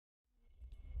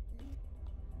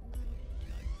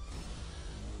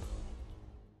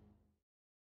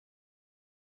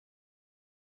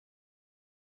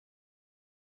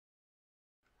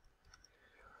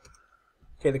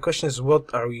Okay, the question is,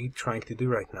 what are we trying to do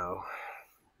right now?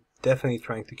 Definitely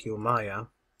trying to kill Maya.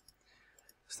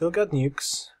 Still got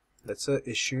nukes, that's an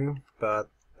issue, but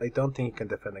I don't think he can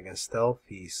defend against stealth.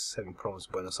 He's having problems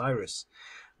with Buenos Aires.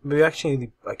 Maybe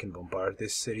actually I can bombard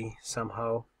this city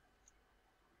somehow.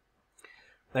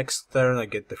 Next turn I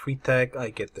get the free tech,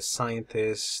 I get the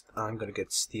scientist. I'm gonna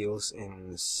get steals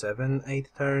in 7-8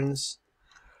 turns.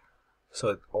 So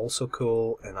it's also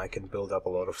cool, and I can build up a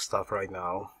lot of stuff right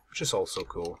now, which is also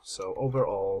cool. So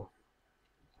overall,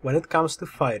 when it comes to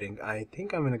fighting, I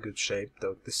think I'm in a good shape,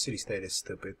 though the city-state is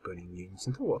stupid, putting units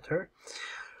into water.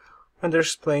 And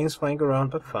there's planes flying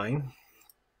around, but fine.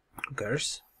 Who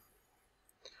cares?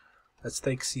 Let's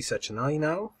take Sisachanai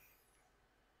now.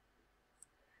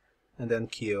 And then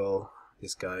kill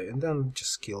this guy, and then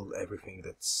just kill everything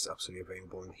that's absolutely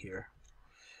available in here.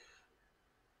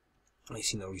 I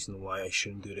see no reason why I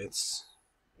shouldn't do this.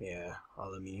 Yeah,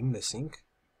 aluminium missing.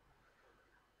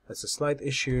 That's a slight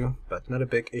issue, but not a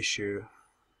big issue.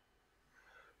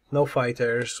 No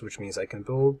fighters, which means I can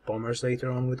build bombers later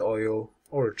on with oil,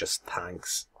 or just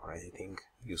tanks, or anything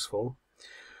useful.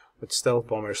 With stealth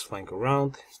bombers flying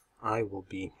around, I will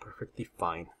be perfectly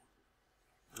fine.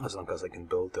 As long as I can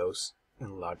build those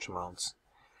in large amounts.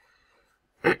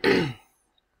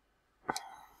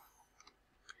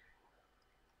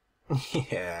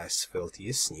 Yes, Filthy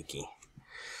is sneaky.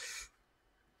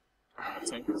 A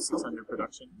tank is under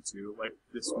production to like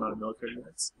this amount of military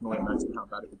units. I can only imagine how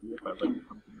bad it would be if I let it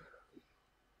come to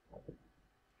me.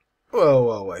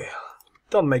 Whoa, wait.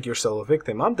 Don't make yourself a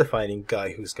victim. I'm the fighting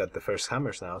guy who's got the first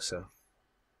hammers now, so...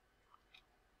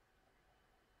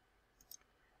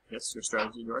 Yes, your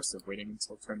strategy, yours, of waiting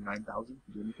until turn 9,000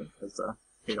 to do anything has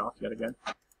paid off yet again.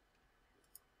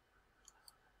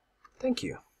 Thank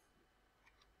you.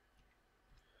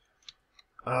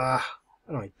 What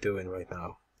am I doing right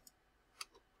now?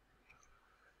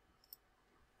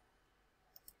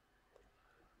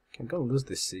 I'm gonna lose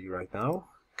this city right now.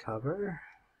 Cover.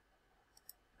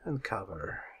 And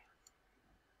cover.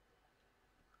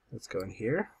 Let's go in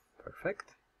here.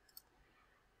 Perfect.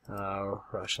 Now,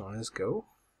 rationalize, go.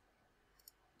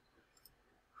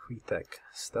 Free tech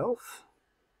stealth.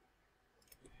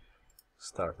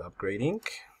 Start upgrading.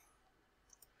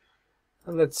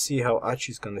 And let's see how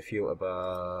Achi's gonna feel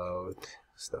about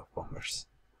stealth bombers.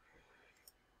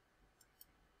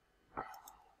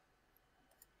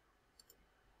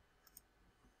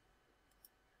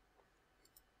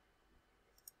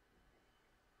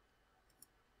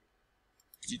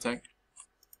 Did you tank?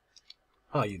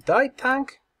 Oh, you died,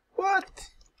 tank? What?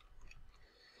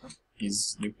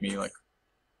 He's nuked me like,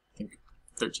 I think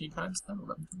 13 times now,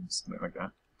 11 times, something like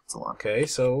that. It's a lot. Okay,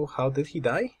 so how did he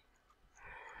die?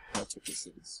 I took his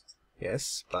cities.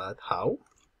 Yes, but how?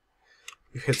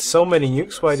 You hit so many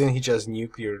nukes, why didn't he just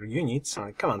nuke your units?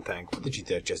 Like, come on, tank, what did you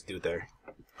just do there?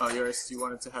 Oh, Yoruus, you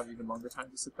wanted to have even longer time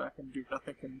to sit back and do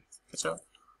nothing and catch up?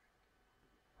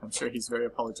 I'm sure he's very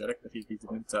apologetic that he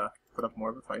didn't put up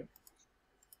more of a fight.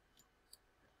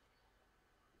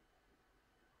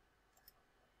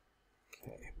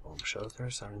 Okay, bomb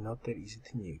shelters are not that easy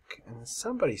to nuke. And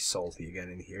somebody's salty again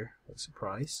in here. What a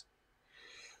surprise.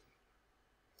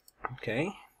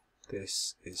 Okay,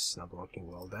 this is not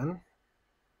working well then.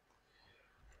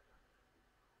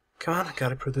 Come on,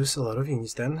 gotta produce a lot of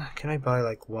units then. Can I buy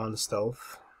like one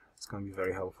stealth? It's gonna be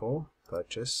very helpful.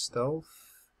 Purchase stealth.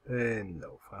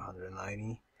 No,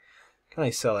 590. Can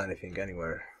I sell anything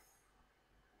anywhere?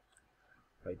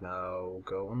 Right now,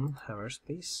 go on hammers,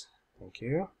 please. Thank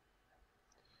you.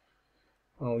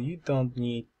 Oh, you don't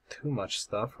need too much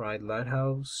stuff, right?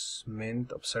 Lighthouse,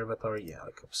 mint, observatory. Yeah,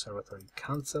 like observatory.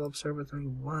 Can't sell observatory.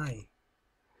 Why?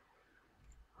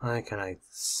 Why can I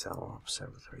sell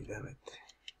observatory? Damn it.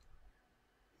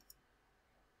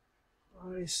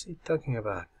 What is he talking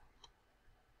about?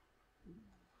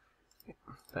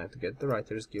 Time to get the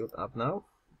Writers Guild up now.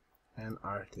 And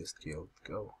Artist Guild,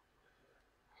 go.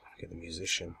 Get the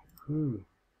Musician. Ooh.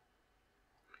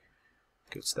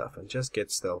 Good stuff. And just get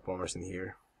stealth bombers in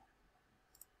here.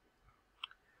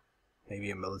 Maybe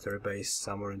a military base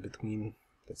somewhere in between.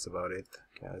 That's about it.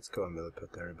 Okay, let's go a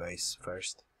military base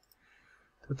first.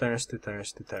 2 turns, 2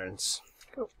 turns, 2 turns.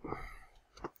 Go.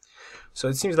 So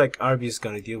it seems like RB is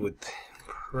gonna deal with...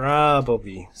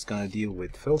 Probably is gonna deal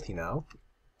with Filthy now.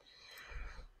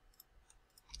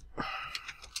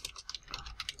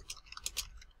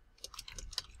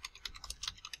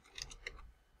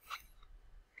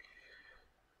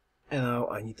 And now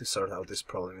I need to sort out this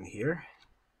problem in here.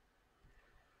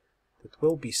 That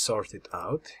will be sorted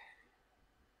out.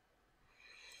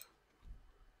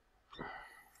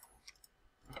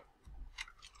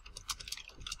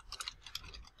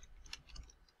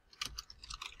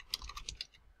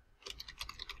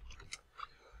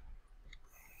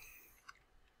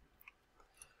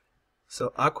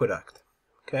 So aqueduct.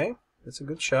 Okay, that's a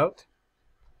good shout.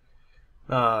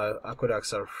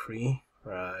 Aqueducts are free.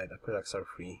 Right, aqueducts are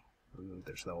free.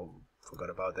 There's no... forgot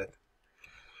about that.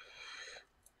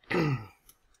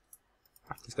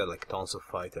 He's got like tons of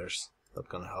fighters. Not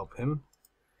gonna help him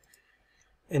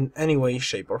in any way,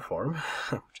 shape or form,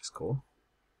 which is cool.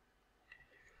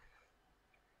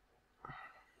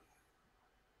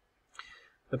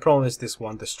 The problem is this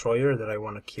one destroyer that I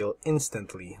want to kill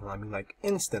instantly. I mean, like,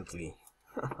 instantly.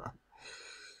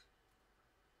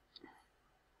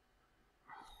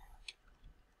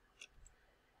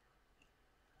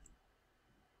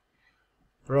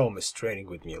 Rome is trading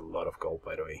with me a lot of gold,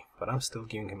 by the way, but I'm still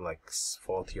giving him like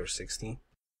 40 or 60.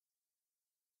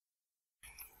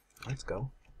 Let's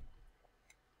go.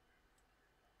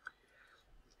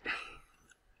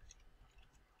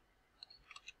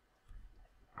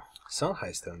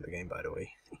 Songhai is still in the game, by the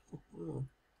way.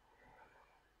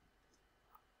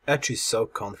 Actually, so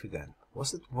confident.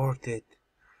 Was it worth it?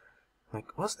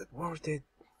 Like, was it worth it?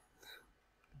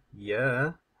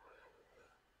 Yeah.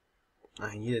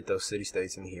 I needed those city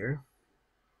states in here.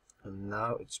 And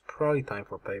now it's probably time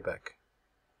for payback.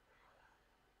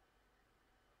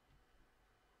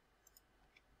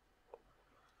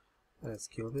 Let's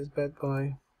kill this bad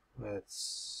boy.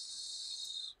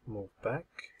 Let's move back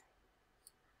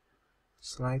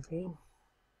slightly.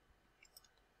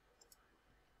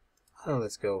 Oh,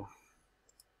 let's go.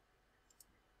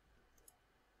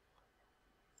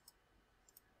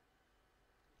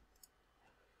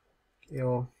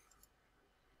 Kill.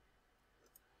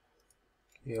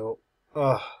 Kill.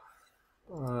 Oh,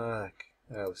 fuck.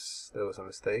 That was a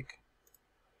mistake.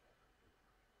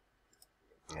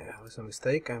 Yeah, that was a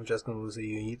mistake. I'm just gonna lose a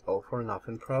unit all for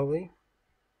nothing, probably.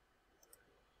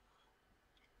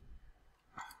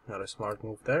 Not a smart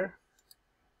move there.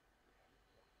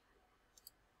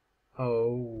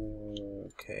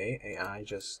 Okay, AI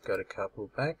just got a couple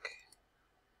back.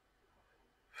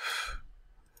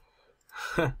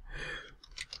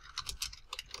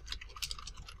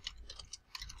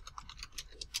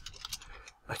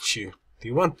 Achoo. Do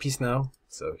you want peace now?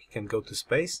 So he can go to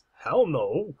space? Hell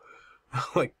no!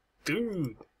 Like,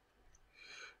 dude!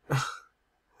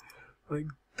 Like,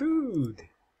 dude!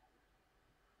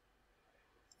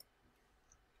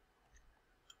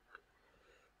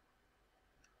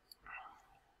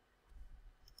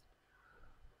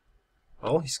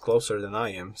 Well, he's closer than I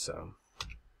am, so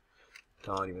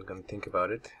not even gonna think about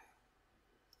it.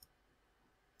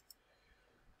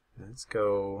 Let's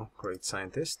go, great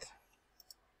scientist.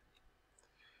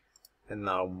 And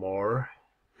now more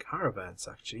caravans,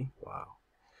 actually. Wow.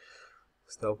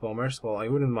 Stealth bombers. Well, I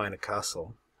wouldn't mind a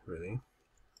castle, really.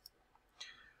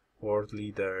 World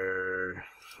leader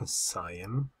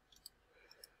Siam.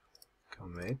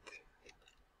 Commit.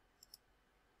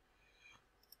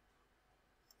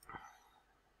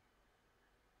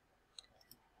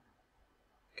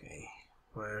 Okay,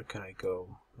 where can I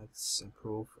go? Let's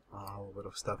improve a little bit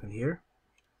of stuff in here.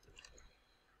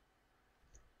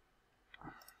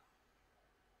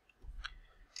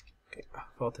 Okay,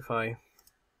 fortify.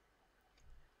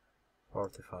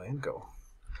 Fortify and go.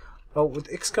 Well, with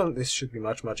XCOM this should be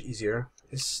much easier.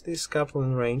 Is this capital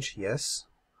in range? Yes.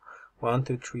 1,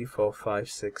 2, 3, 4, 5,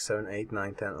 6, 7, 8,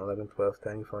 9, 10, 11, 12,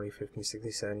 13, 14, 15,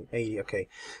 16, 17, 80. Okay,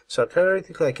 so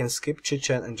theoretically I can skip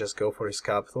Chichen and just go for his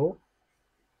capital.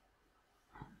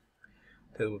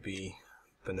 That would be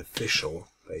beneficial,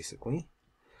 basically.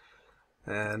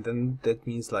 And then that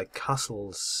means like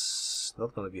castles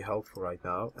not going to be helpful right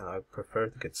now, and I prefer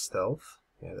to get stealth.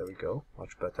 Yeah, there we go,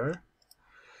 much better.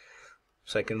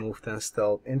 So I can move 10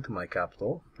 stealth into my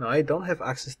capital. Now I don't have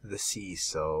access to the sea,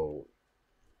 so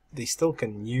they still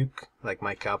can nuke like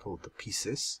my capital to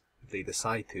pieces if they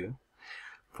decide to.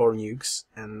 4 nukes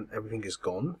and everything is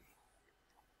gone.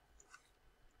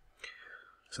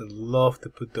 So I'd love to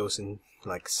put those in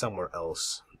like somewhere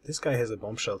else. This guy has a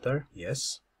bomb shelter,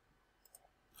 yes.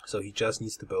 So he just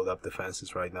needs to build up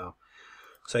defenses right now.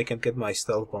 So I can get my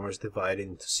stealth bombers divided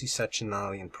into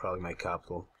Sisachinali and probably my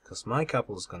capital. Because my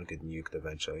capital is going to get nuked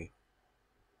eventually.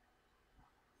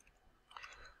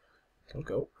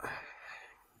 Go.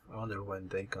 I wonder when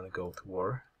they're going to go to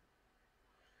war.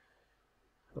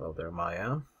 Hello there,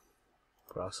 Maya.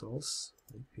 Brussels.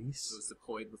 Peace. Those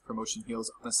deployed with promotion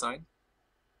heals unassigned.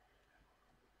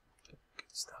 Good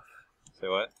stuff. Say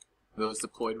what? Those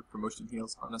deployed with promotion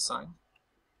heals unassigned.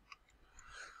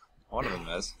 One of them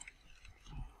is.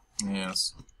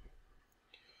 Yes.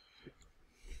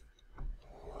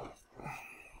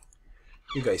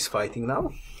 You guys fighting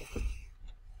now?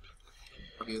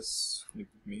 Obvious. You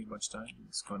give me much time.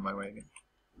 It's going my way again.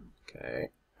 Okay.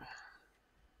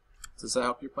 Does that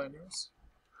help your plan, Yoruus?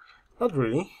 Not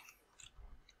really.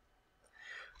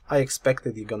 I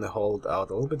expected you're gonna hold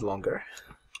out a little bit longer,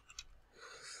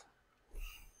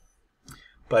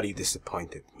 but you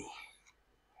disappointed me.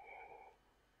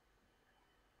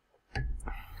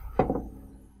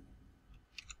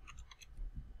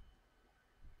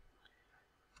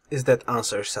 Is that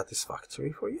answer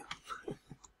satisfactory for you?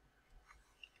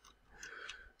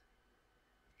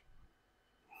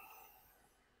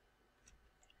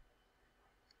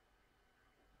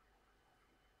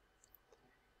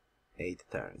 Eight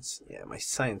turns. Yeah, my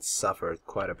science suffered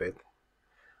quite a bit.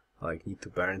 Like, need to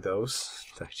burn those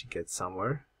to actually get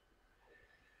somewhere.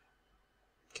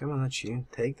 Come on, not you.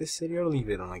 Take this city or leave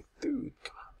it. I'm like, dude,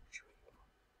 come on.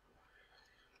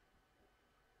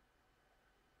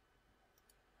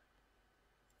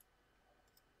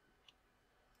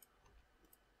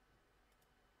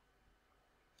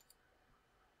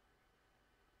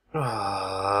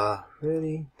 Ah,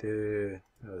 really? Dude,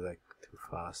 that was like too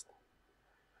fast.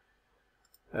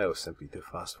 That was simply too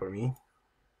fast for me.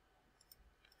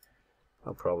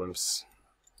 No problems.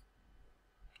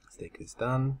 Let's take this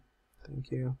done.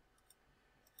 Thank you.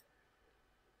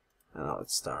 And now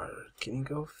let's start killing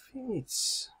off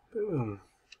units. Boom.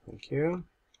 Thank you.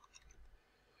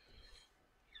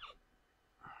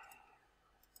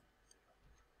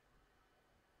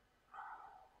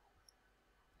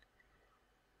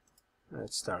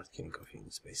 Let's start killing off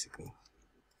units, basically.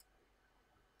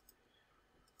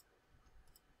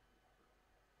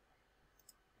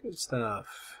 Good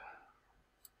stuff.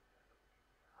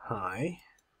 High.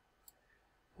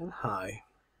 And high.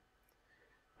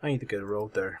 I need to get a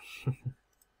road there.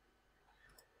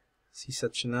 See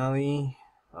such an alley.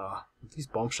 These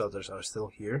bomb shelters are still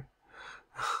here.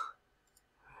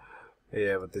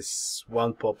 Yeah, but this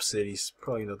one pop city is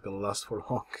probably not gonna last for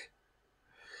long.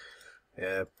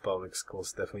 Yeah, public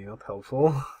school's definitely not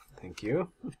helpful. Thank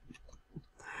you.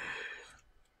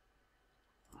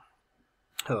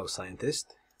 Hello,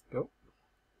 scientist. Go.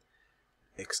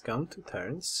 XCOM 2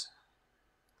 turns.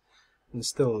 And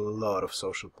still a lot of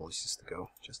social policies to go,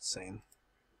 just saying.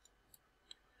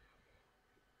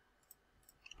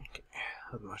 Okay,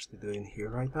 not much to do in here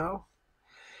right now.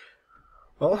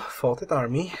 Well, fought at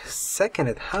army, second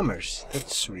at hammers.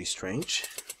 That's really strange.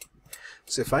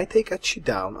 So if I take Achi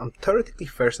down, I'm theoretically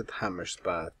first at hammers,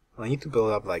 but I need to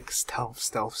build up like stealth,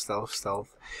 XCOM,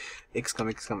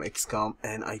 XCOM,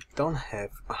 and I don't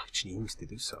have actually means to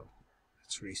do so.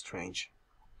 That's really strange.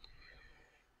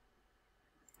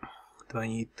 Do I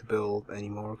need to build any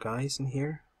more guys in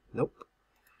here? Nope.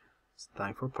 It's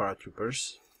time for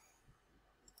Paratroopers.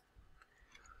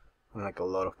 I like a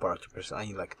lot of Paratroopers. I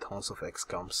need like tons of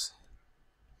XCOMs.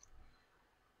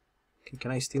 Okay,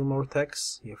 can I steal more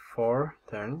techs? You have 4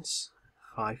 turns,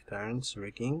 5 turns,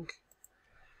 rigging.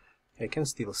 I can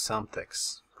steal some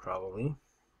techs, probably.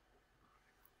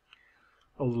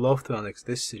 I would love to annex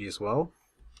this city as well.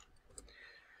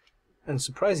 And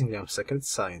surprisingly, I'm second at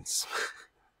science.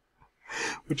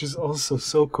 Which is also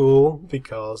so cool,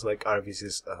 because like Arvis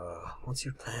is, what's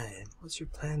your plan? What's your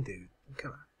plan, dude?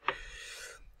 Come on.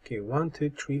 Okay, 1,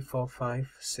 2, 3, 4,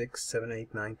 5, 6, 7,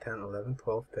 8, 9, 10, 11,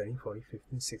 12, 13, 14,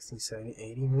 15, 16, 17,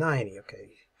 18, 90. Okay.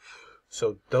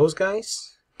 So those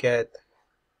guys get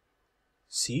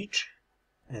siege,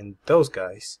 and those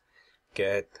guys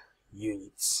get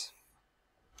units.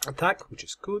 Attack, which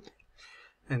is good.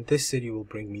 And this city will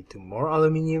bring me to more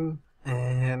aluminium.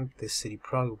 And this city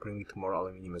probably will bring me to more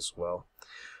aluminium as well.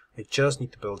 I just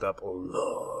need to build up a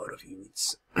lot of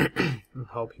units. And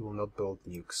hope he will not build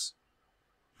nukes.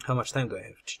 How much time do I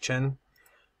have? Chechen?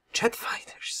 Jet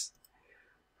fighters!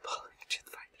 Jet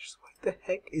fighters. Why the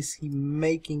heck is he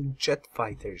making jet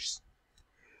fighters?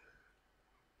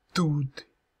 Dude!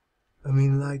 I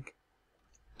mean, like...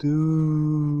 Dude!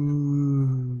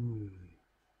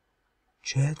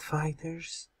 Jet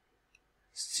fighters?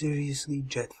 Seriously,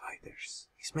 jet fighters.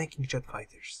 He's making jet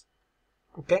fighters.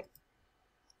 Okay?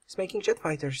 He's making jet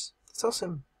fighters. That's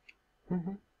awesome.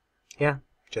 Yeah,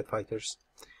 jet fighters.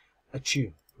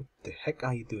 Achoo. What the heck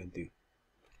are you doing, dude?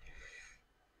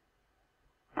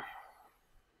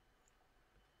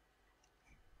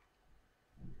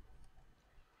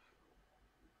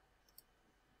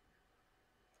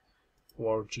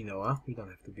 War Genoa. We don't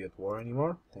have to be at war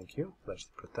anymore. Thank you. Pledge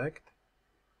to protect.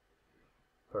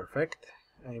 Perfect.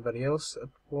 Anybody else at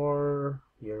war?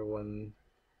 Year 1.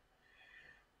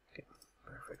 Okay,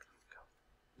 perfect.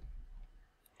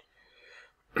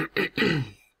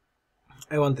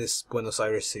 I want this Buenos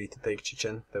Aires city to take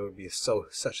Chichen. That would be so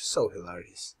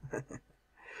hilarious.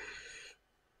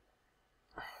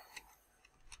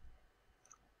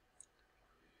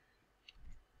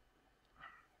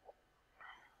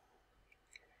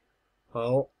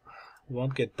 Well,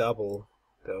 won't get double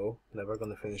though. Never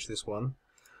gonna finish this one.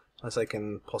 Unless I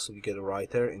can possibly get a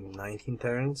writer in 19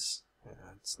 turns.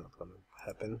 Yeah, it's not gonna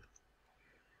happen.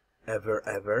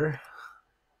 Ever.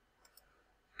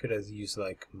 Could I use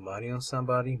like money on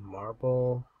somebody?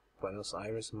 Marble, Buenos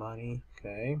Aires money,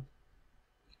 okay.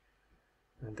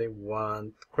 And they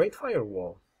want Great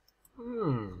Firewall.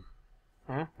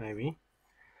 Maybe.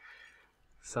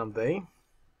 Someday.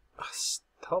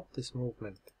 Stop this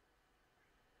movement.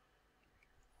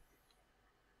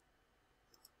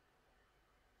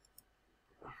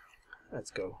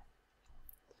 Let's go.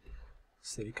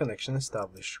 City connection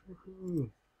established.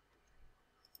 Woohoo.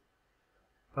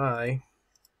 Bye.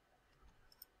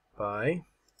 Bye.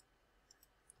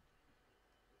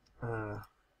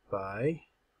 Bye.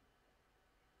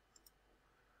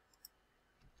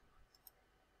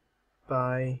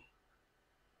 Bye.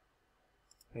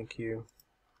 Thank you.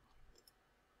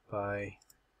 Bye.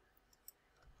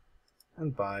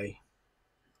 And bye.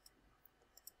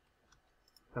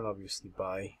 And obviously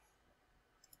bye.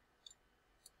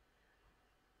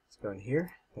 Let's go in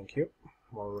here. Thank you.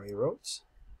 More railroads.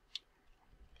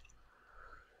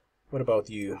 What about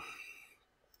you?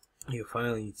 You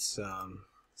finally need some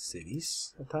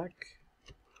cities attack.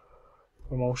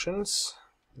 Promotions.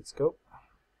 Let's go.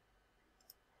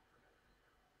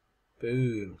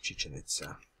 Boom. Chichen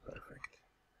Itza. Perfect.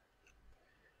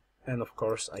 And of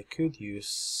course I could use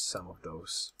some of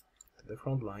those to the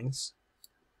front lines.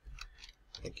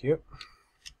 Thank you.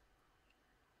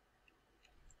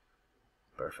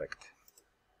 Perfect.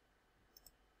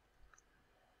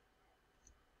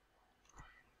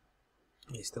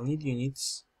 You still need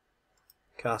units.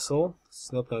 Castle.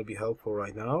 It's not going to be helpful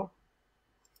right now.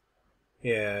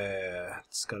 Yeah,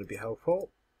 it's going to be helpful.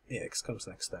 Yeah, X comes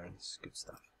next turn. It's good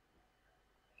stuff.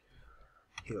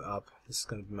 Heal up. This is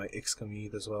going to be my XCOM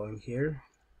unit as well in here.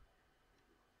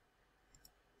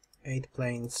 8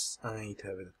 planes. I need to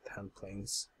have it at 10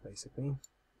 planes, basically.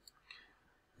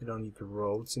 You don't need the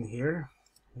roads in here.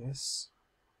 Yes.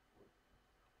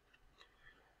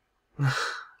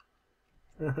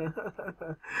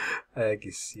 I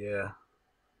guess, yeah.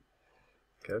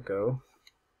 Go.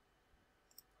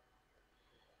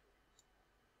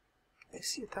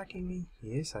 Is he attacking me?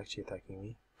 He is actually attacking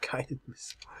me. Guided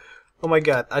missile. Oh my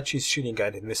god, Achi's shooting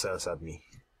guided missiles at me.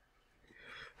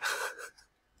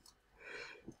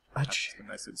 Achi. The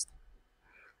nicest.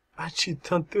 Achi,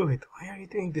 don't do it. Why are you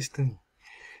doing this to me?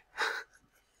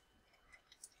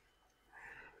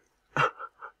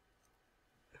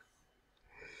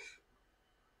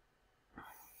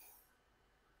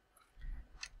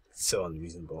 It's so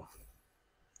unreasonable.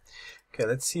 Okay,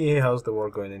 let's see how's the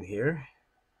war going in here.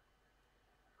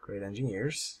 Great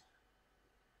engineers.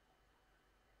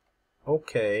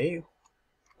 Okay.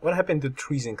 What happened to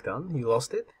Treasington? You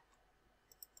lost it?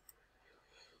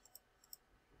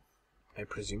 I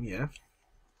presume, yeah.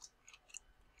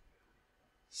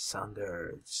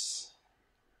 Sanders.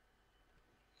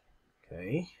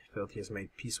 Okay. Felt he has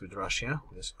made peace with Russia.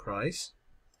 What a surprise.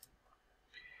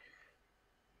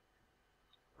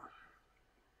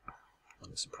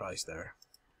 What a surprise there.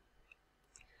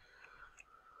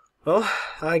 Well,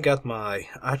 I got my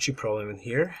Archie problem in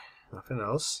here. Nothing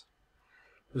else.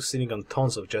 Who's sitting on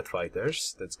tons of jet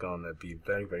fighters. That's gonna be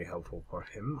very, very helpful for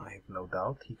him. I have no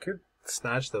doubt. He could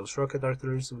snatch those rocket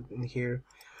artilleries in here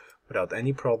without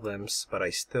any problems, but I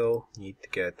still need to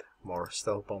get more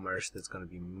stealth bombers. That's gonna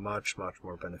be much, much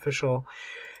more beneficial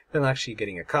than actually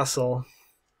getting a castle.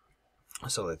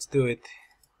 So let's do it.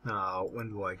 Now,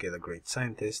 when will I get a great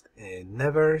scientist?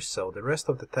 Never. So the rest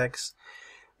of the text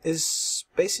is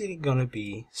basically gonna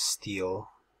be steal.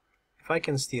 If I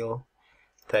can steal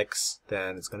text,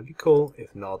 then it's gonna be cool.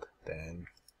 If not, then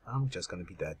I'm just gonna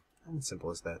be dead. And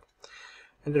simple as that.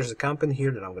 And there's a camp in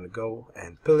here that I'm gonna go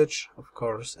and pillage, of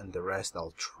course, and the rest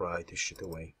I'll try to shoot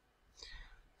away.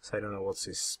 So I don't know what's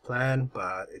his plan,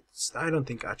 but I don't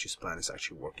think Achi's plan is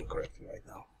actually working correctly right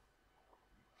now.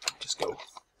 Just go.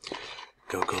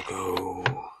 Go.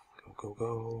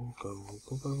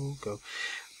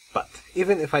 But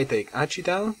even if I take Achi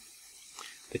down,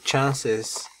 the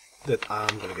chances that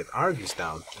I'm gonna get Argus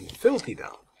down and Filthy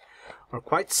down are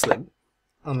quite slim,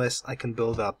 unless I can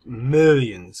build up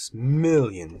millions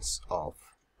of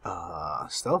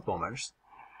stealth bombers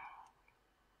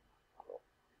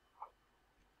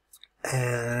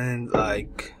and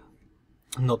like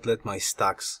not let my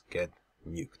stacks get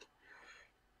nuked.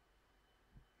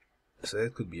 So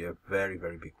that could be a very,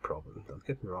 very big problem. Don't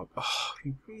get me wrong. Oh,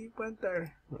 he really went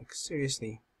there. Like,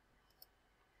 seriously.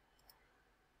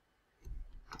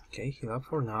 Okay, heal up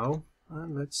for now.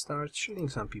 And let's start shooting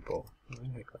some people. I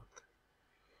like that.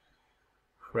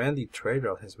 Friendly trade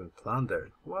route has been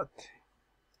plundered. What?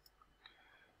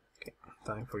 Okay,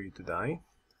 time for you to die.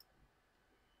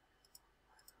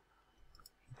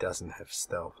 He doesn't have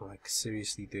stealth. Like,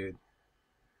 seriously, dude.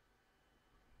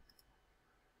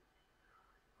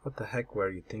 What the heck were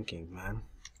you thinking, man?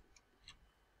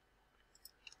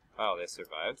 Oh, they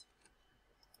survived?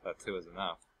 Thought 2 was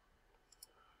enough.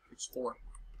 It's 4.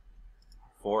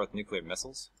 4 with nuclear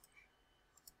missiles?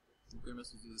 Nuclear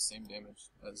missiles do the same damage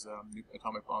as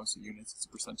atomic bombs to units. It's a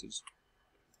percentage.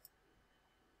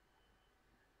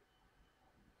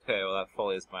 Okay, well that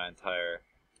fully is my entire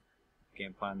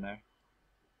game plan there.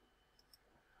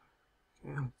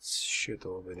 Yeah, let's shoot a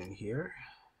little bit in here.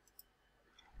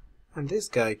 And this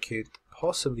guy could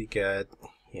possibly get,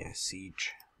 yeah,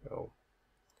 siege. Oh,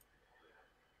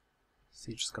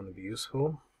 siege is gonna be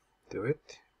useful. Do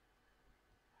it.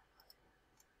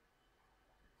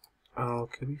 Oh,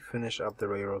 could we finish up the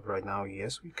railroad right now?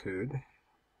 Yes, we could.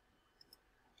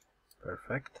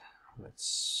 Perfect.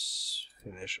 Let's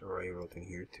finish a railroad in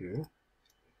here too.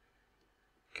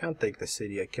 Can't take the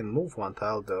city. I can move one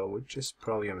tile though, which is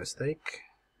probably a mistake.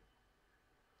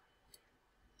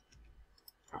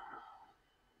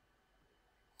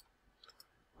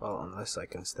 Well, unless I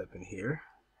can step in here.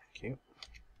 Thank you.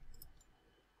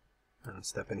 And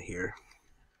step in here.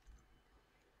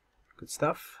 Good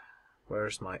stuff.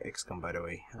 Where's my XCOM, by the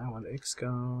way? I want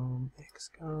XCOM.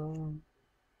 XCOM.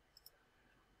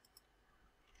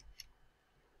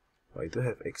 Well, I do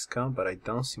have XCOM, but I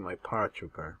don't see my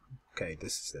Paratrooper. Okay,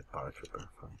 this is that Paratrooper.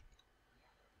 Fine.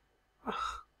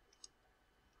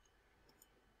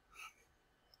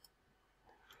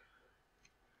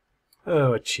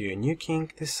 Oh, what you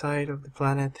nuking this side of the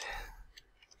planet?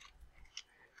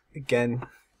 Again.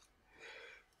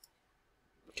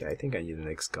 Okay, I think I need an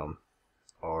XCOM.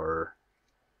 Or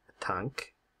a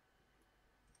tank.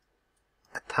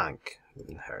 A tank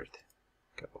wouldn't hurt.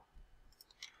 Go.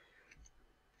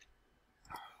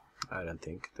 I don't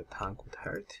think the tank would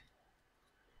hurt.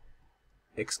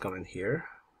 XCOM in here.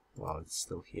 While it's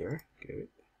still here. Good.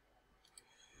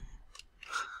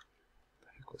 What the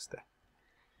heck was that?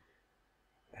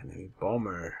 Enemy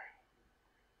bomber.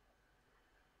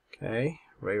 Okay,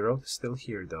 railroad is still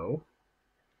here though.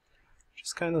 Which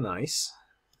is kinda nice.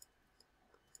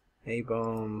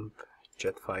 A-bomb,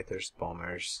 jet fighters,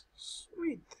 bombers.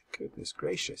 Sweet, goodness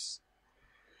gracious.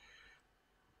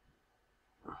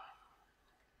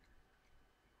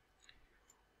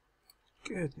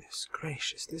 Goodness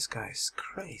gracious, this guy is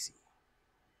crazy.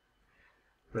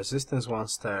 Resistance 1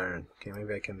 star. Okay,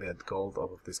 maybe I can get gold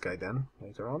off of this guy then,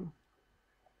 later on.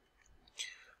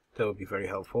 That would be very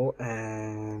helpful.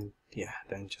 And yeah,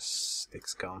 then just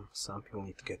XCOM. Some people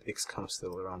need to get XCOM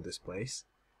still around this place.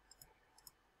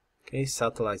 Okay,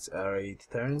 satellites are 8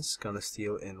 turns. Gonna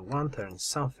steal in 1 turn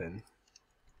something.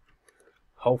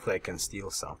 Hopefully I can steal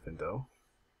something though.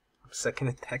 Second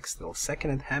attack still.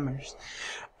 Second at hammers.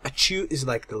 Achu is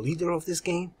like the leader of this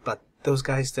game, but those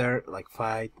guys there like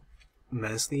fight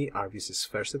immensely. Arby's is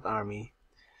first at army.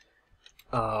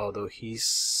 Although he's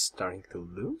starting to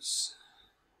lose.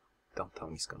 Don't tell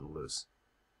me he's gonna lose.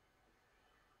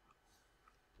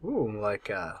 Ooh,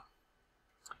 like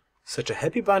such a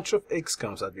happy bunch of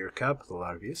XCOMs at your capital,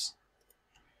 Arby's.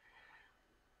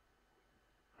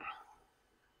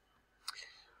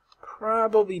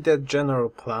 Probably that general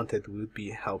planted would be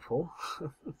helpful.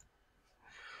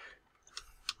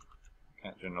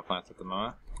 Can't general plant at the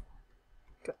moment.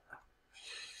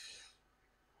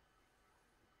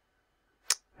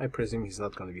 I presume he's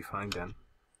not gonna be fine then.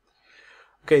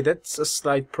 Okay, that's a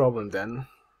slight problem then.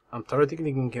 I'm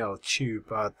theoretically gonna kill Chew,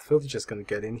 but Filthy just gonna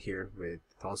get in here with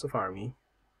tons of army.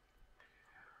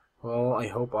 Well, I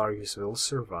hope Argus will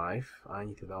survive. I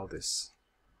need to know this.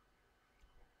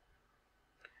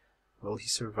 Will he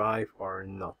survive or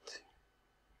not?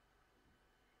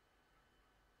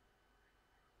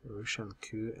 Russian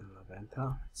coup in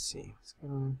Laventa. Let's see what's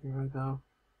going on here right now.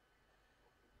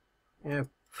 Yeah,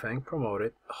 Fang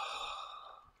promoted.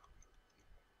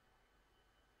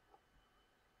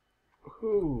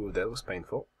 Ooh, that was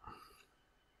painful.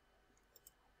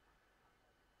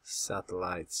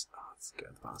 Satellites. Oh, let's get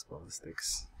advanced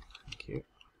ballistics. Thank you.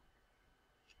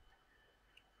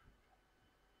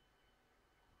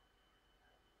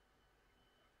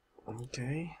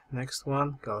 Okay, next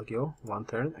one, Galgio, 1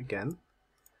 turn again.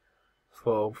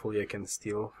 So hopefully I can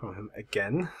steal from him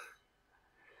again.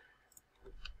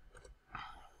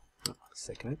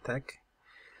 Second attack.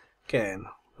 Okay,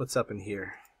 what's up in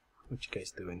here? What you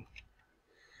guys doing?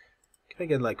 Can I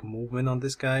get like movement on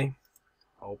this guy?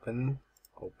 Open,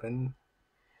 open.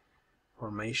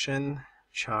 Formation,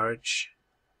 charge.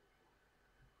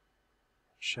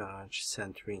 Charge,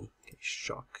 sentry, okay,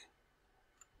 shock.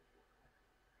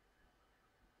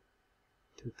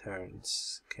 2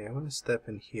 turns. Okay, I want to step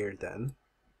in here then.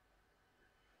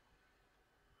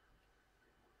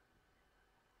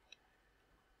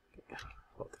 Okay,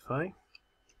 fortify.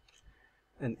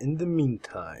 And in the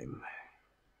meantime,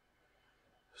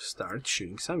 start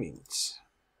shooting some units.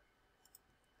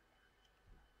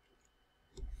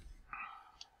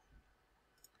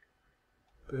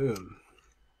 Boom.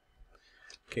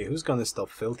 Okay, who's gonna stop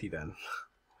Filthy then?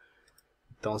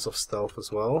 Tons of stealth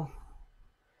as well.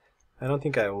 I don't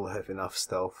think I will have enough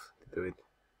stealth to do it.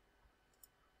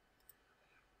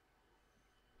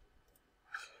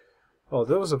 Oh,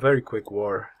 that was a very quick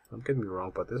war. Don't get me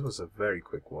wrong, but this was a very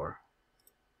quick war.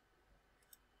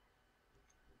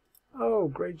 Oh,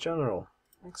 great general.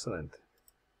 Excellent.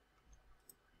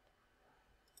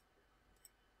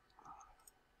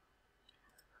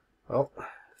 Well,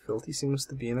 Filthy seems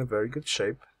to be in a very good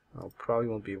shape. I probably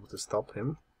won't be able to stop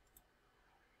him.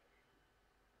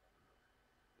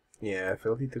 Yeah,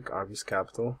 Filthy took Arby's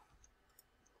capital.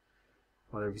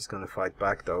 Wonder if he's gonna fight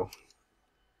back though.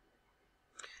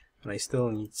 And I still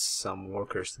need some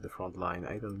workers to the front line.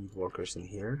 I don't need workers in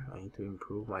here. I need to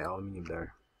improve my aluminium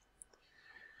there.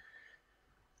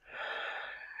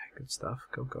 Good stuff.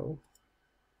 Go, go.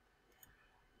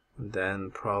 And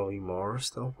then probably more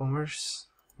stealth bombers.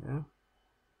 Yeah.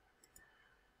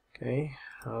 Okay,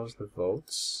 how's the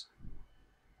votes?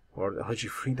 Or the Haji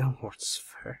Freedom World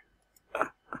Fair.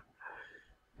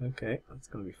 Okay, that's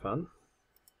gonna be fun.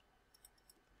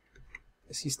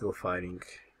 Is he still fighting?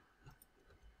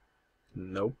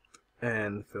 Nope.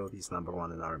 And Filthy's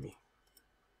 #1 in army.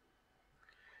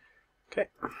 Okay,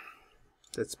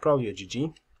 that's probably a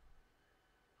GG.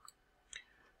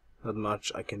 Not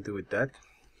much I can do with that.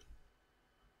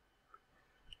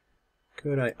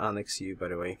 Could I annex you, by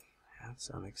the way?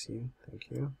 Let's annex you, thank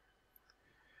you.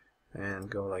 And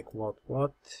go like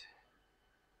what?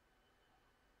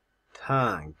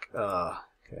 Tank.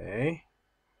 Okay.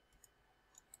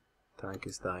 Tank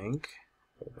is dying.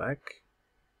 Go back.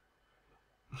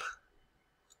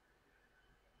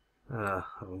 I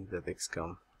need that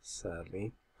XCOM,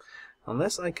 sadly.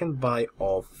 Unless I can buy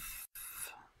off.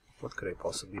 What could I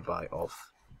possibly buy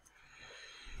off?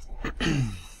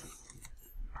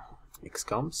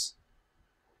 XCOMs.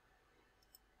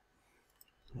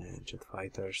 Jet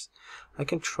fighters. I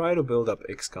can try to build up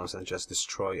XCOMs and just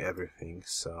destroy everything.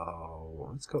 So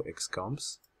let's go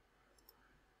XCOMs.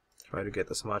 Try to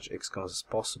get as much XCOMs as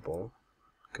possible.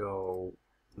 Go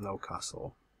no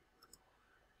castle.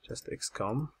 Just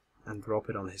XCOM and drop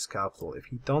it on his capital.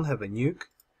 If you don't have a nuke,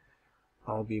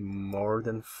 I'll be more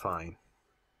than fine.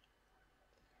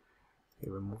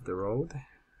 You remove the road.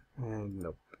 And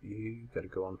nope, you gotta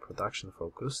go on production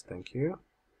focus. Thank you.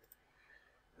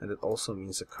 And it also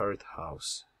means a current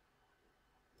house.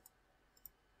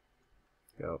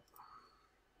 Go.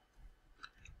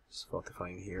 Just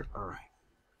fortifying here. Alright.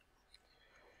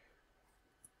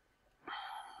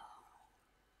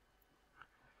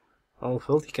 Oh,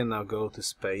 Filthy can now go to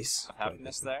space.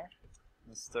 Happiness there,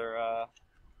 Mr.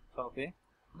 Filthy.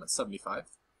 I'm at 75.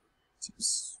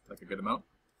 Seems like a good amount.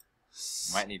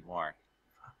 Might need more.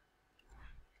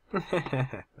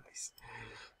 Nice.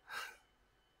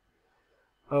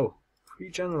 Oh,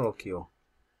 free general kill.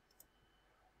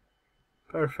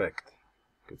 Perfect.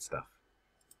 Good stuff.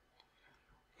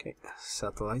 Okay,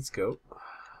 satellites go.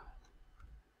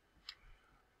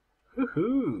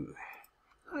 Woohoo!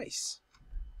 Nice.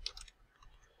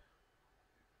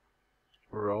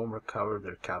 Rome recovered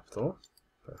their capital.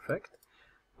 Perfect.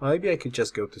 Maybe I could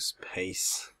just go to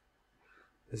space.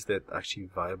 Is that actually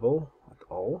viable at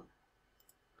all?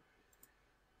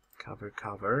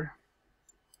 Cover.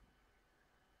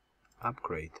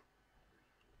 Upgrade.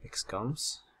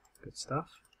 XCOMs. Good stuff.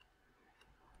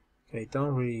 Okay,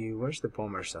 don't really... Where's the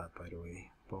bombers at, by the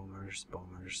way? Bombers.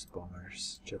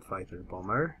 Jet fighter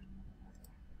bomber.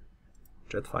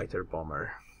 Jet fighter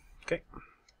bomber. Okay.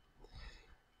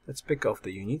 Let's pick off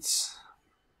the units.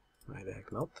 Why the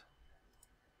heck not?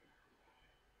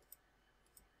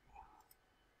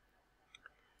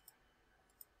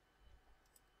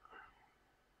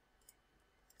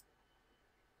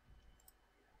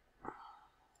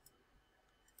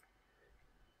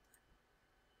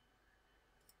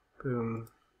 Boom.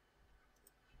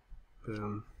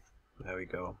 Boom. There we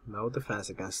go. No defense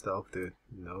against stealth, dude.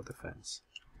 No defense.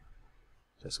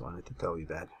 Just wanted to tell you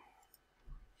that.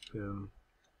 Boom.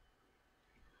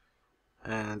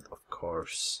 And of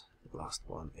course, the last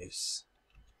one is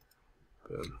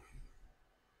boom.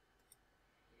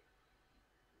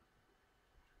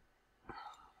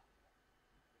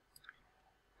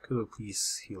 Could we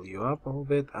please heal you up a little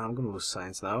bit? I'm gonna lose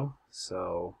science now,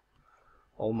 so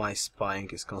all my spying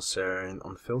is concerned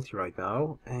on Filthy right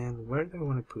now. And where do I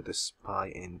want to put a spy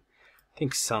in? I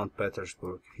think St.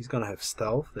 Petersburg. If he's gonna have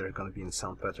stealth, they're gonna be in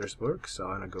St. Petersburg, so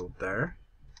I'm gonna go there.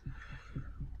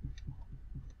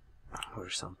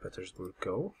 Where's St. Petersburg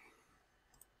go?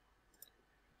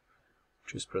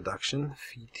 Choose production,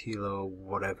 feed hilo,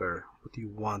 whatever. What do you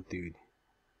want, dude?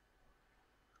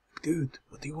 Dude,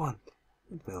 what do you want?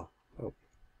 Windmill. Oh.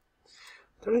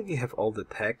 I don't really have all the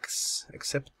techs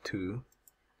except 2.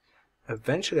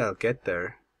 Eventually I'll get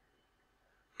there.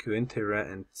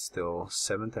 Quintera and still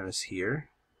 7 turns here.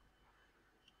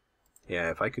 Yeah,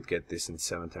 if I could get this in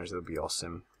 7 turns, that would be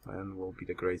awesome. And we'll be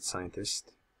the great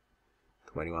scientist.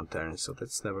 21 turns, so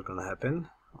that's never gonna happen,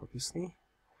 obviously.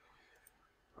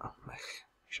 Oh, we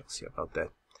shall see about that.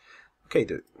 Okay,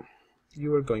 dude.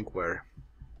 You were going where?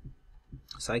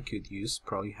 So I could use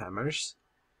probably hammers.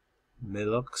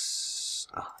 Milox.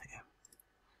 Ah, yeah.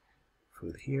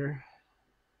 Food here.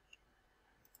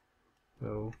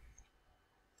 Go.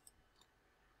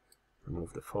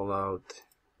 Remove the fallout.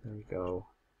 There we go.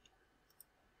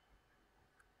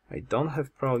 I don't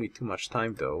have probably too much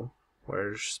time though.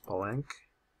 Where's Spalank?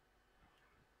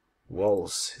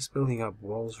 Walls. He's building up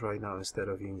walls right now instead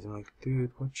of units. I'm like,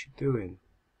 dude, what you doing?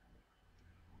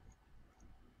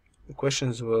 The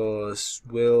questions was,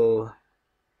 will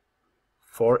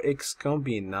 4x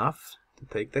be enough to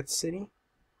take that city?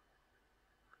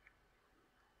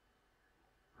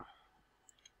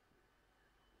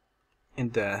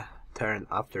 In the turn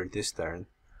after this turn,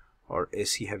 or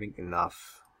is he having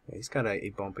enough? Yeah, he's got a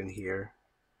bump in here.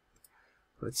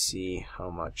 Let's see how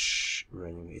much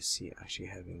uranium is he actually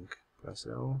having.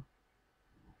 Brazil,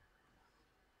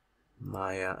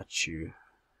 Maya, Achu.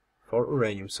 4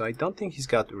 uranium, so I don't think he's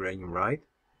got uranium, right?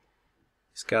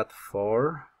 He's got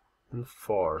 4 and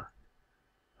 4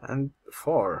 and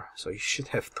 4, so he should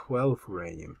have 12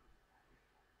 uranium.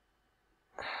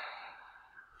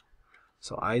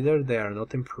 So either they are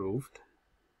not improved,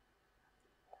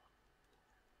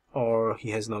 or he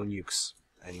has no nukes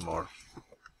anymore.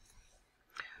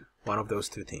 One of those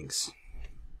 2 things.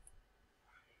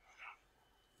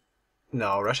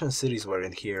 No, Russian cities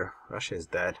weren't here. Russia is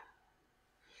dead.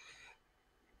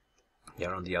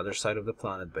 They're on the other side of the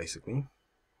planet, basically.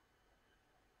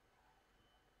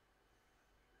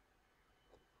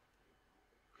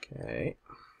 Okay.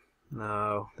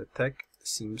 Now, the tech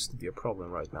seems to be a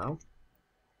problem right now.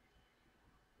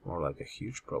 More like a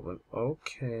huge problem.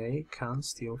 Okay, can't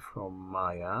steal from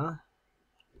Maya.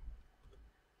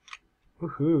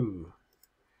 Woohoo!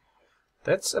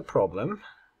 That's a problem.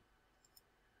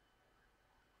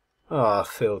 Ah,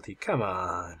 Filthy, come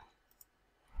on.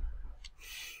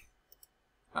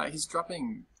 He's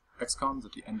dropping XComs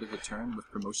at the end of the turn with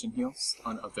promotion heals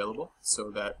unavailable,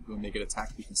 so that when they get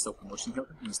attacked, you can still promotion heal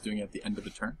them. And he's doing it at the end of the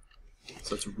turn,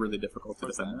 so it's really difficult to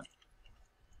defend that.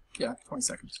 Yeah, 20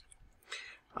 seconds.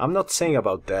 I'm not saying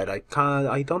about that.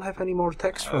 I don't have any more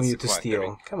text from you to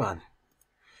steal. Come on.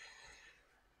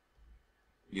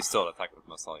 You still attack with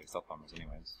most all your stealth bombers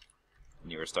anyways.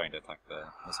 And you were starting to attack the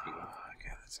mosquito.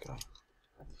 Okay, let's go.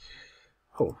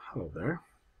 Oh, hello there.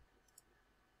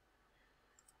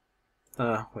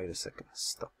 Wait a second.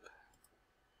 Stop.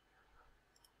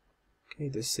 Okay,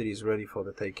 this city is ready for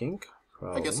the taking.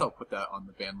 Probably. I guess I'll put that on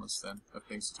the ban list then, of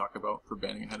things to talk about for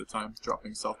banning ahead of time.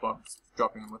 Dropping stealth bombs,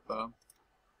 dropping them with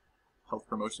health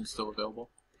promotion still available.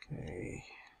 Okay.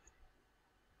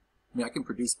 I mean, I can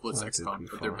produce Blitz XCOM,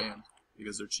 but they're banned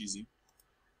because they're cheesy.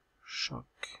 Shock.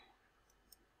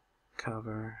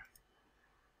 Cover.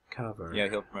 Cover. Yeah,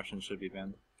 heal promotion should be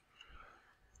banned.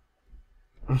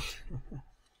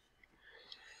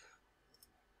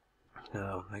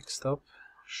 Now, next up,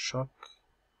 shock,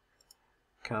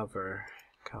 cover,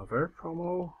 cover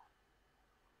promo.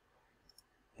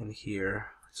 And here,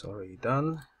 it's already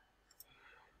done.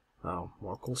 Now,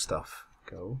 more cool stuff.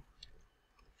 Go.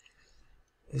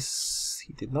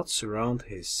 He did not surround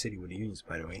his city with units,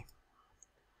 by the way.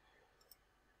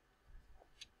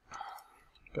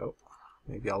 Go.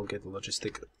 Maybe I'll get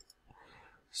logistic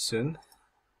soon.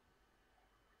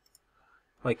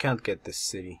 I can't get this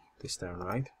city this turn,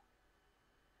 right?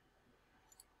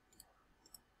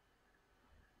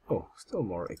 Oh, still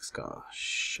more XK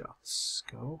shots.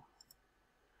 Go.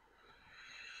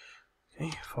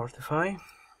 Okay, fortify.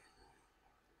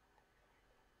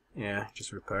 Yeah,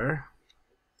 just repair.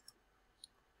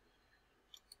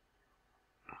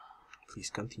 Please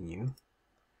continue.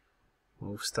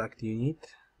 Move stacked unit.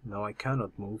 No, I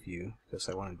cannot move you because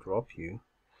I want to drop you.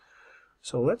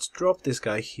 So let's drop this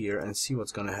guy here and see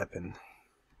what's gonna happen.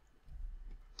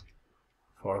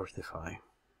 Fortify.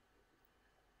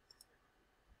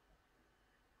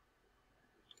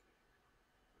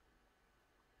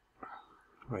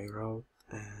 railroad,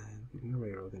 and give me a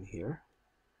railroad in here.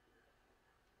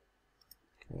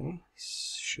 Okay,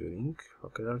 he's shooting.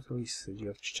 Rocket artillery, city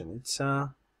of Chichen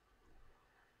Itza.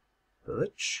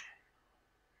 Village.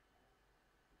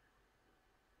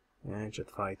 And jet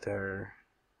fighter.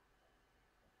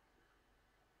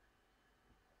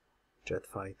 Jet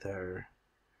fighter.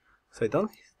 So I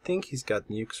don't think he's got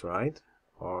nukes, right?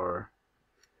 Or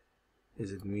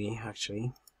is it me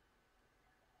actually?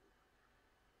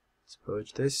 Let's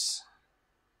purge this.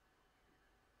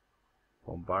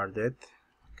 Bombard it.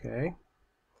 Okay.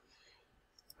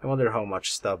 I wonder how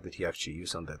much stuff did he actually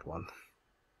use on that one.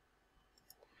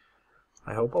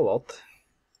 I hope a lot.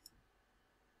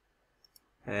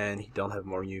 And he don't have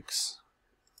more nukes.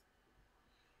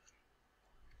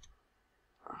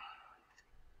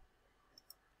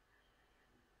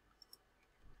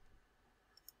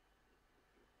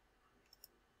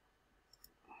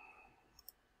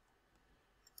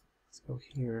 Let's go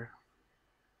here.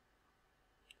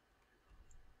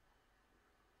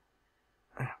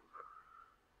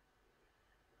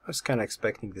 I was kind of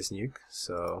expecting this nuke,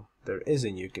 so there is a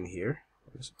nuke in here.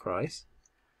 What a surprise.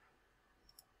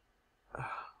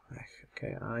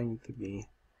 Okay, I need to be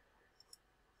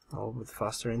a little bit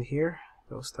faster in here.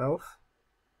 Go stealth.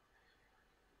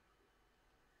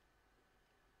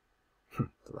 The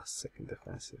last second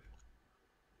defensive.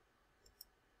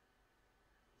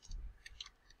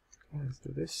 Okay, let's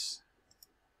do this.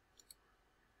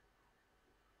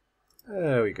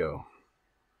 There we go.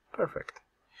 Perfect.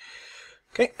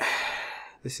 Okay,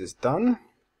 this is done.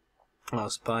 Now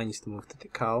Spy needs to move to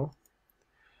Tikal.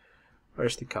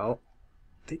 Where's Tikal?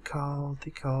 Tikal,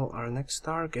 Tikal. Our next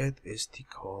target is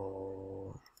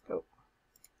Tikal. Go.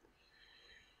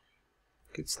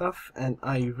 Good stuff. And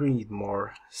I really need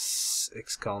more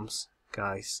XComs.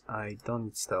 Guys, I don't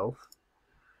need stealth.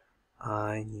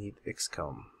 I need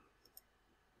XCom.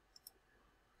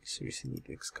 I seriously need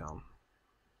XCom.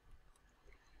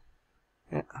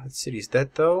 Yeah, that city's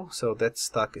dead though, so that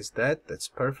stock is dead. That's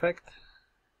perfect.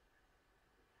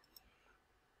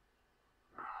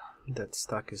 That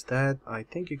stock is dead. I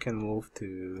think you can move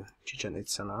to Chichen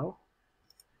Itza now.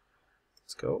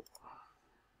 Let's go.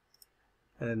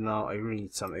 And now I really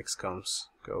need some XComs.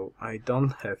 Go. I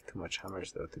don't have too much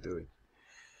hammers though to do it.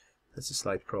 That's a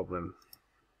slight problem.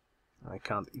 I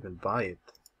can't even buy it.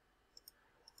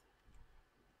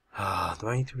 Ah, do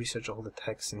I need to research all the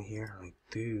text in here? Like,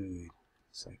 dude.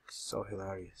 It's like so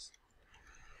hilarious.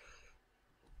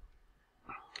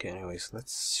 Okay, anyways,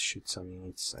 let's shoot some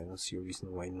units. I don't see a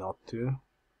reason why not to.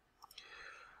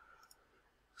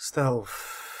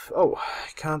 Stealth. Oh, I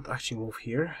can't actually move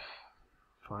here.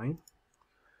 Fine.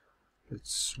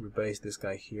 Let's rebase this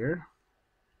guy here.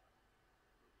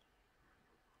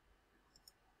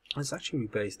 Let's actually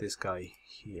rebase this guy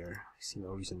here. I see no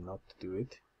reason not to do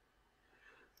it.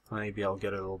 Maybe I'll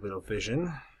get a little bit of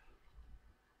vision.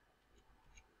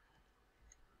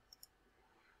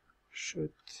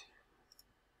 Shoot.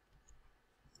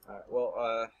 Alright, well,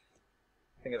 I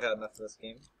think I've had enough of this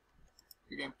game.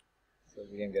 Good game. So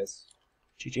the game, guys.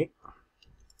 GG.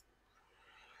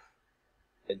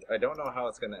 I don't know how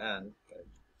it's going to end.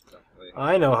 I don't really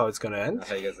I know how it's gonna end. know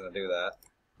how you guys are going to do that.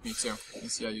 Me too.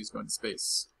 ECIU's going to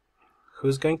space.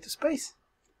 Who's going to space?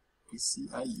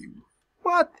 ECIU.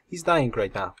 What? He's dying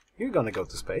right now. You're gonna go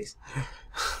to space.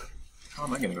 How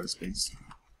am I going to go to space?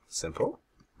 Simple.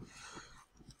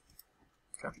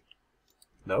 Okay.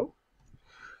 No?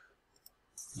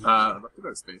 I'd love to go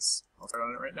to space. I'll start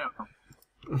on it right now.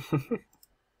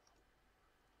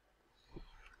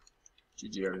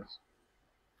 GG areas.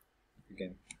 Good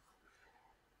game.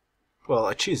 Well,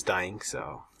 Achi's dying,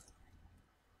 so...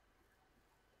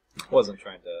 Wasn't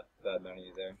trying to badmount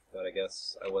you there, but I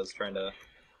guess I was trying to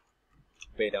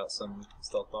bait out some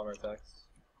stealth bomber attacks.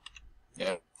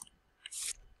 Yeah.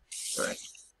 Alright.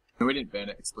 And we didn't ban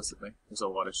it explicitly. There's a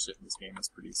lot of shit in this game that's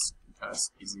pretty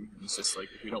easy. And it's just like,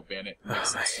 if we don't ban it, it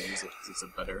makes sense to use it because it's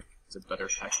a better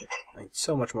tactic. I need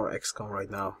so much more XCOM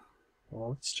right now. Well,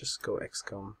 let's just go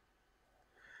XCOM.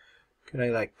 Could I,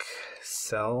 like,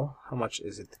 sell? How much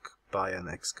is it to buy an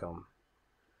XCOM?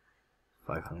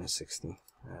 560.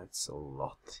 That's a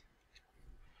lot.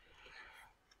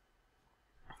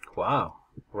 Wow.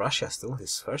 Russia still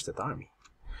his first at army.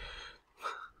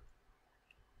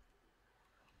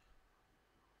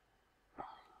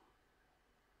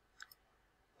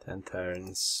 Ten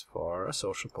turns for a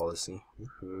social policy.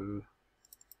 Woohoo.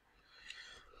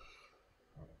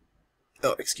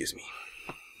 Oh, excuse me.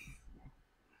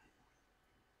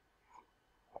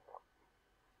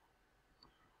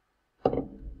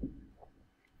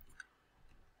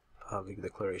 Public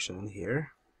declaration in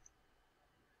here.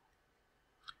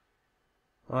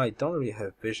 I don't really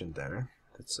have vision there.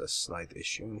 That's a slight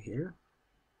issue in here.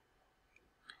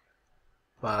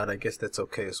 But I guess that's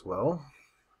okay as well.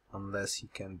 Unless he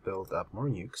can build up more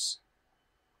nukes.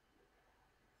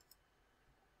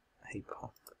 A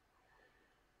bomb.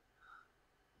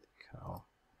 Cow.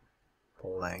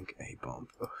 Blank a bomb.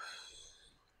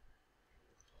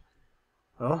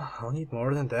 Oh, I'll need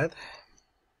more than that.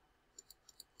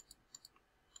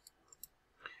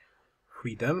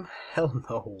 Freedom? Hell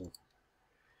no.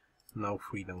 No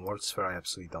freedom. World Sphere, I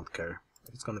absolutely don't care.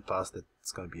 If it's gonna pass that,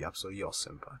 it's gonna be absolutely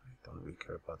awesome, but I don't really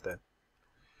care about that.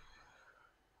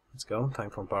 Let's go. Time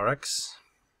for barracks.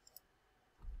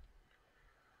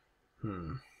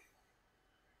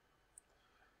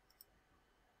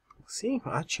 See,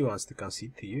 Achi wants to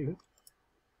concede to you.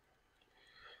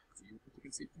 Do you want to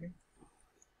concede to me?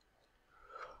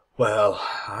 Well,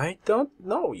 I don't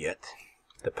know yet.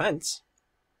 Depends.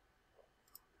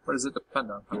 What does it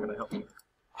depend on? How can I help you?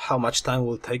 How much time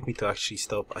will it take me to actually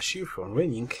stop Ashir from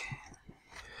winning?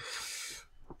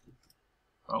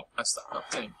 Well, I stopped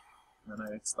Optane, and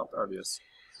I stopped Arvius,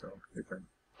 so your turn.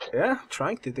 Yeah,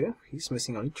 trying to do. He's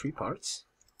missing only 3 parts.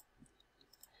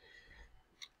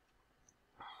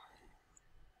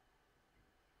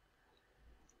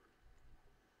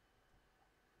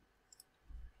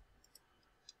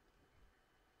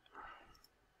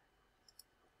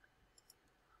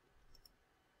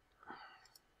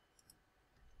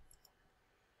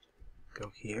 Go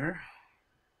here.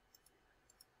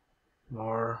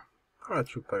 More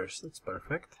Paratroopers, that's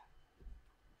perfect.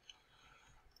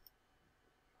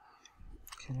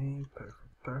 Okay,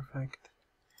 perfect.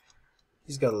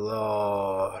 He's got a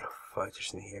lot of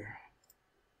fighters in here.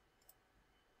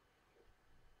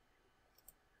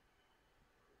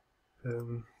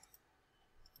 Boom.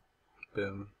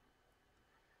 Boom.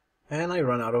 And I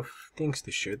run out of things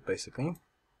to shoot, basically.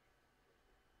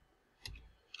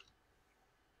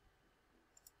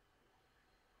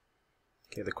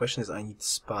 Okay, the question is, I need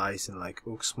spies in like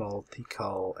Uxmal,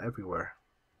 Tikal, everywhere.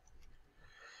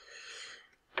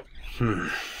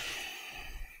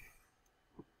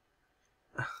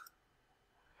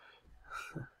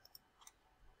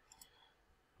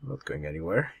 Not going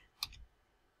anywhere.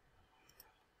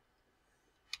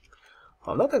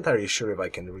 I'm not entirely sure if I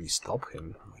can really stop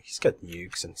him. He's got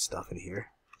nukes and stuff in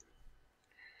here.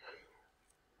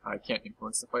 I can't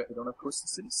influence the fight. I don't have coastal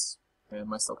cities, and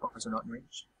my stealth bombers are not in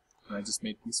range. And I just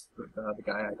made peace with the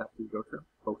guy I have to go through,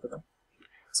 both of them.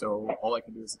 So all I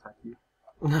can do is attack you.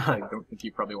 I don't think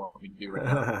you probably want me to do right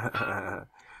now.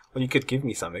 Well, you could give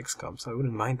me some XCOM, so I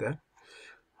wouldn't mind that.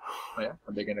 Oh yeah?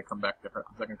 Are they going to come back to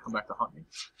haunt me?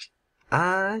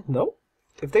 No.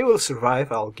 If they will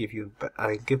survive, I'll give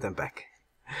them back.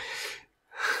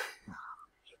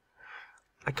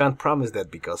 I can't promise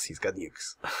that because he's got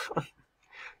nukes.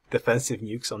 Defensive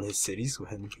nukes on his cities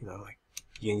when, you know, like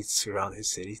units surround his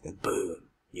cities, then boom,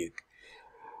 nuke.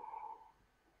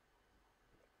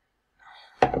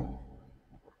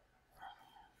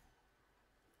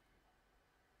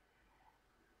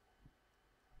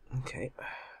 Okay.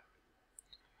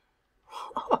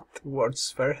 The World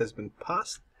Sphere has been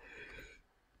passed.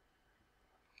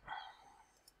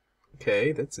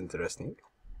 Okay, that's interesting.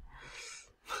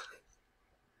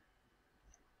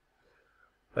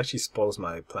 Actually spoils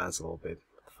my plans a little bit.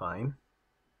 Fine.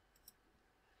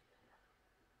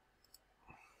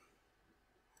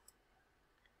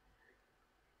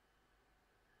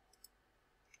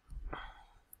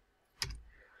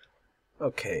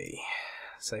 Okay,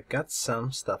 so I've got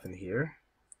some stuff in here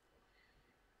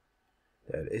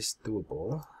that is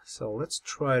doable. So let's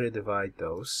try to divide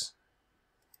those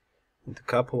into a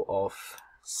couple of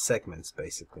segments,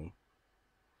 basically.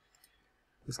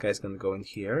 This guy's gonna go in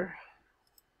here.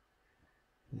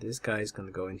 This guy is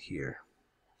gonna go in here.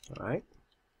 Alright.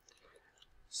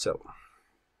 So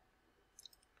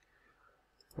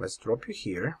let's drop you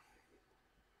here.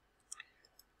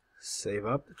 Save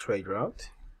up the trade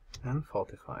route and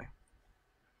fortify.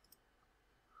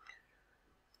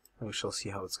 And we shall see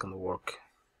how it's gonna work.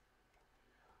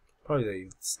 Probably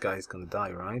this guy's gonna die,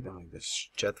 right? I mean, there's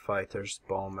jet fighters,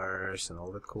 bombers, and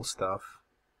all that cool stuff.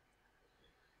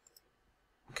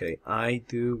 Okay, I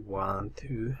do want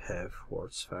to have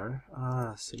World Sphere.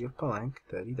 City of Palank,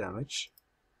 30 damage.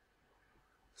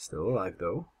 Still alive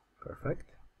though.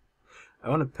 Perfect. I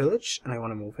want to pillage and I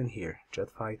want to move in here. Jet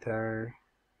fighter.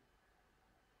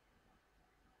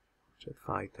 Jet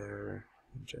fighter.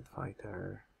 Jet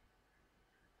fighter.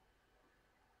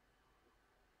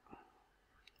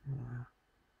 Yeah.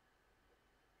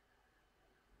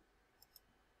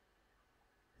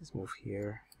 Let's move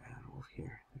here and move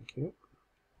here. Thank you.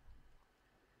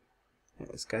 Yeah,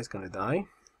 this guy's gonna die.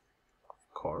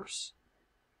 Of course.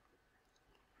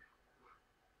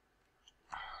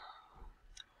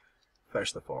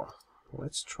 First of all,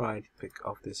 let's try to pick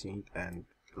off this unit and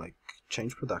like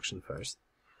change production first.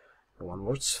 The one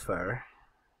words fair.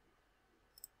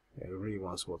 Yeah, it really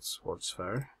wants what's words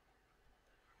fair.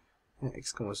 Yeah,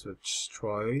 XCOM was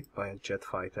destroyed by a jet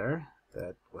fighter.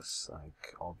 That was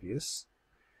like obvious.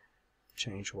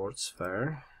 Change words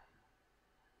fair.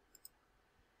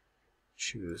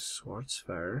 Choose words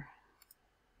fair.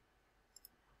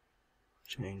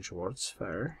 Change words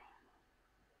fair.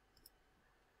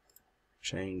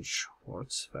 Change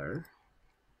words fair.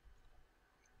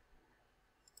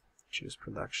 Choose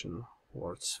production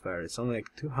words fair. It's only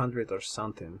like 200 or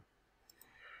something.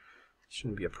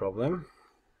 Shouldn't be a problem.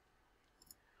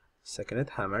 Second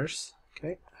it hammers.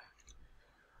 Okay.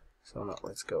 So now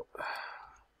let's go.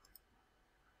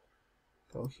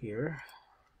 Go here.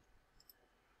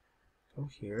 Go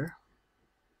here.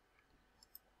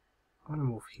 I'm gonna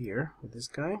move here with this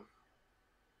guy.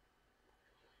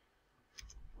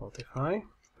 Multiply.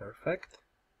 Perfect.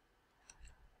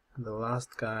 And the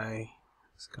last guy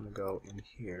is gonna go in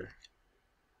here.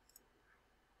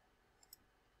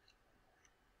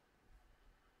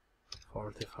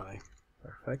 Fortify.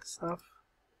 Perfect stuff.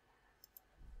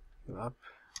 Heal up.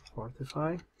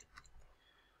 Fortify.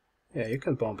 Yeah, you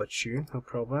can bomb at you, no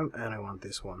problem. And I want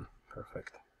this one.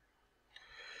 Perfect.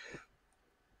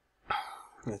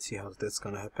 Let's see how that's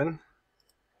gonna happen.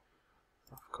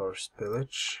 Of course,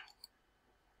 pillage.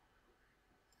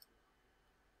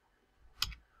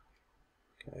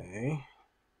 Okay.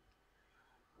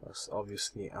 That's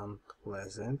obviously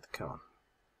unpleasant. Come on.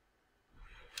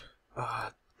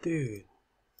 Ah, dude.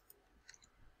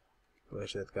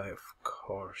 Where's that guy? Of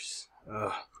course.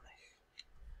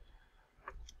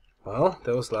 Well,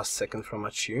 that was last second from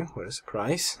Achu. What a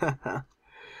surprise.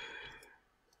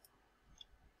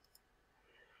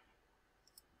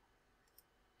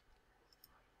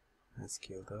 Let's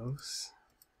kill those.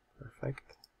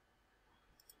 Perfect.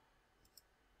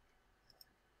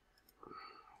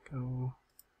 Go.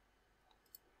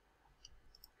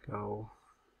 Go.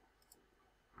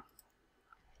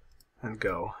 And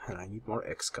go. And I need more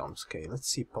XCOMs. Okay, let's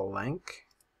see Palank.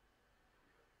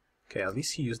 Okay, at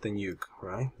least he used the nuke,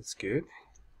 right? That's good.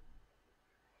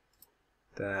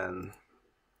 Then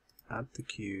add to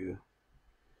queue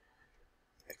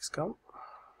XCOM.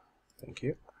 Thank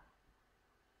you.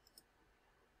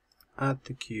 Add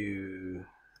to queue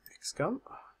XCOM.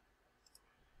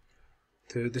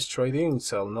 To destroy the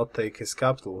units, I'll not take his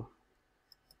capital.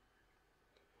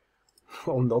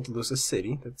 I'll not lose a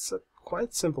city. That's a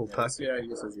quite simple tactic.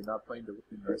 CIA says you're not playing the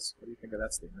winners. What do you think of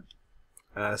that statement?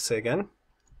 Say again?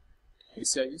 The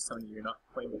CIA is telling you you're not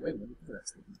playing the win. What do you think of that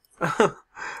statement?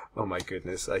 Oh my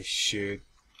goodness, I should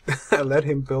let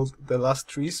him build the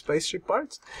last 3 spaceship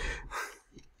parts?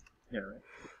 Yeah, right.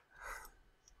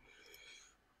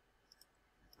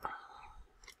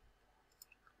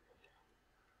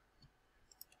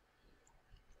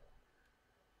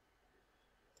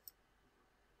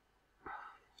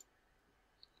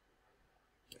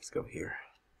 Let's go here.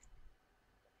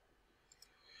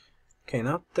 Okay,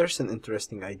 now there's an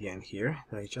interesting idea in here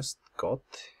that I just got.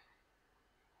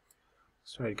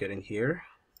 Let's try to get in here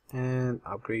and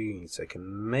upgrade units. I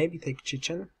can maybe take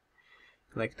Chichen in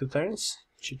like 2 turns.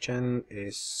 Chichen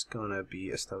is gonna be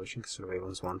establishing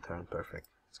surveillance 1 turn. Perfect.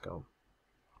 Let's go.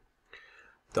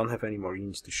 Don't have any more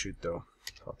units to shoot though.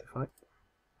 45.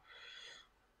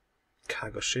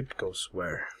 Cargo ship goes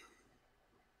where?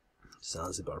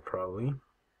 Zanzibar probably.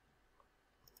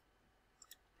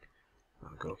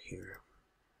 I'll go here.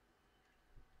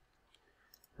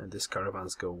 And these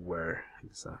caravans go where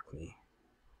exactly?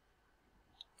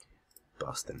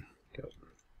 Boston. Go.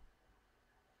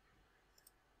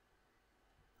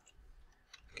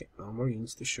 Okay, no more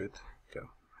units to shoot. Go.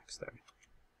 Next turn.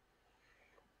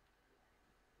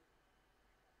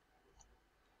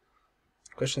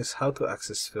 Question is how to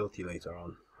access Filthy later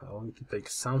on. I'll need to take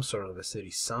some sort of a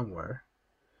city somewhere.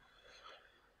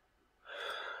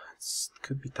 It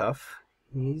could be tough.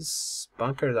 He's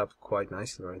bunkered up quite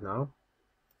nicely right now.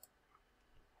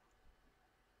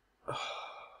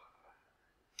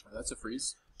 That's a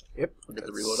freeze. Yep. I'll get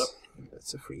the reload up.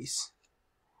 That's a freeze.